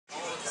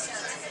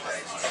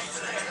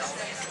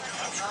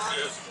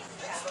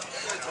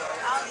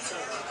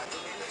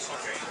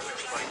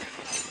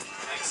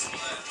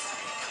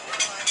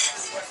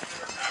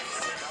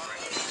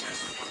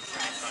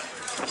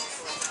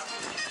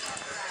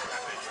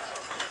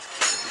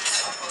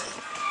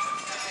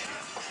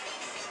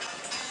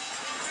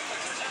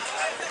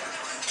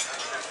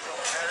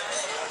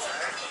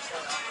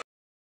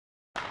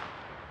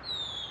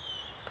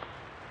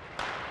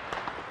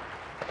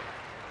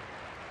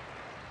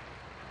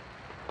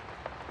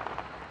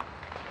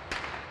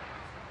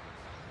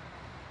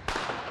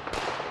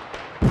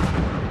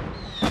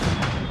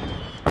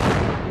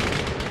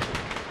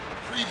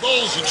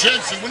balls, the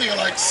chance of winning are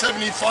like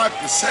 75%.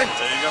 There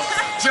you go.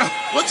 So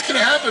what's going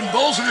to happen?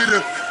 Balls are going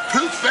to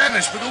poof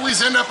vanish, but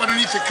always end up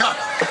underneath the cup.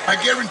 I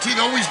guarantee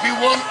there'll always be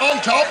one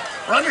on top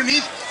or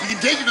underneath. You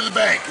can take it to the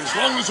bank as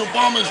long as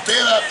Obama's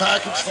bailout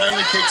package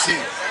finally kicks in.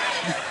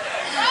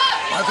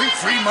 I think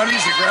free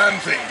money's a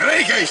grand thing. But in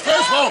any case,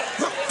 first of all,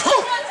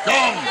 poof,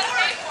 gone.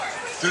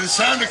 To the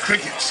sound of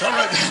crickets. All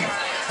right then.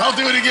 I'll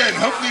do it again.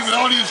 Hopefully with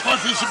audience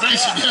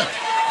participation. Yeah.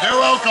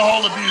 No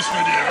alcohol abuse,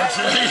 my dear.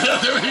 Yeah,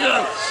 there we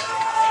go.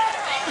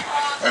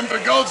 And for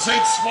God's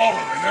sake,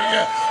 swallow.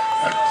 Yeah.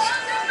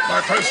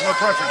 My personal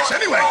preference.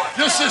 Anyway,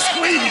 just a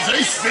squeeze.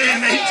 They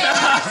spin. If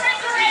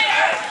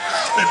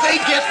they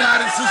get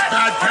that, it's just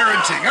bad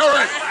parenting. All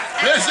right.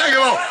 Let's take a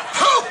look.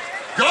 Poof,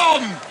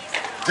 gone.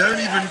 Don't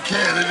even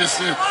care. They're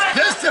just a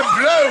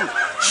blow.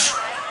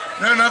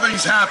 No,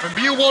 nothing's happened.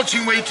 But you're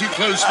watching way too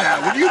close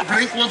now. Would you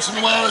blink once in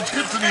a while? It's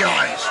good for the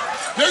eyes.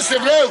 Just a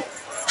blow.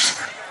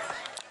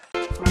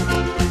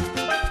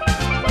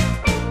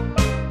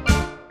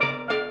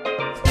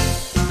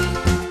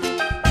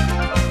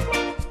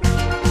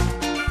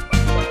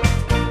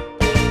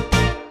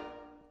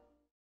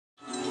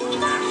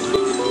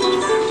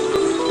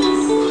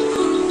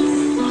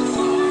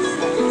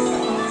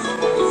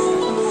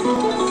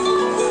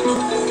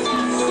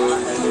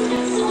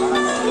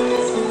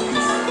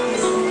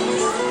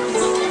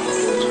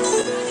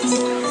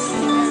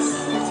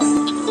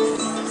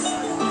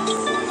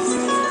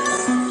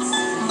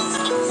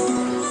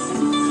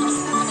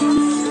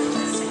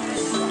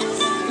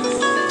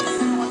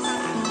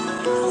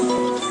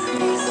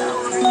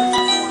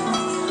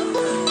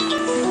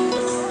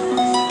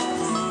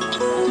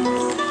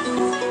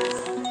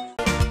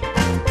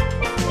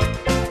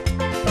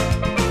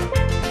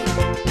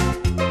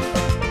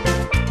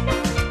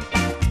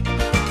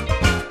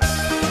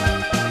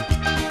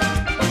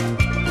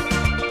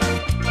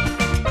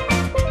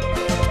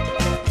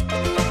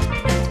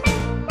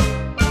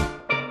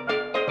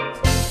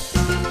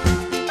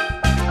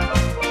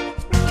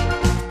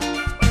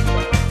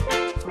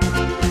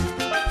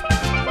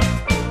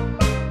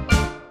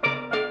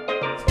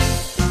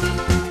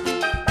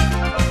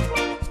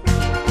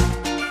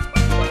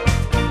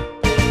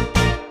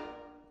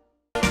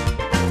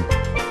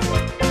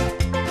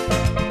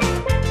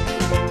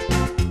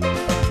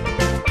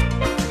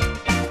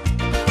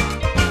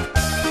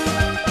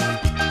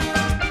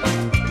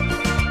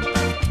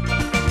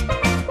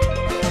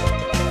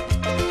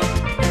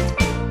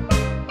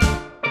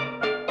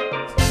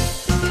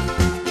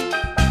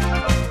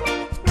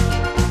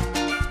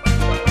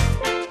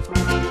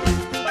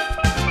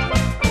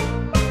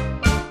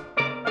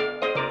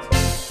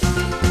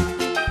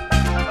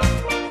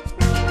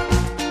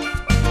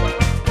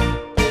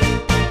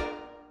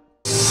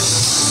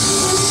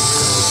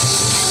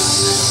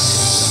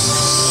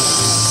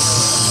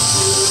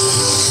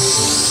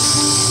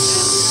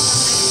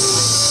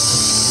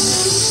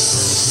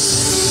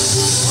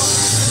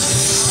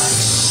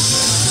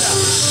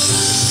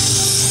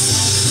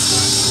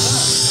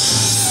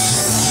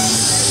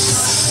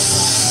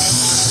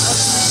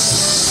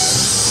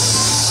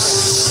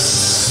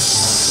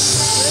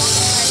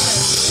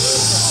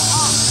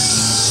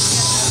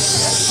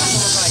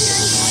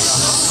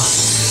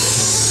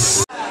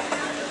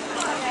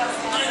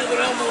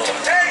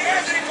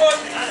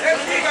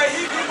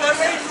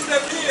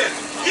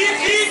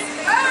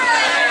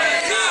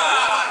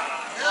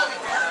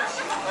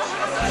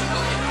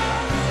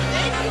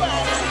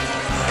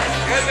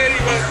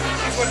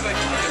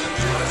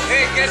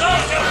 Hey, get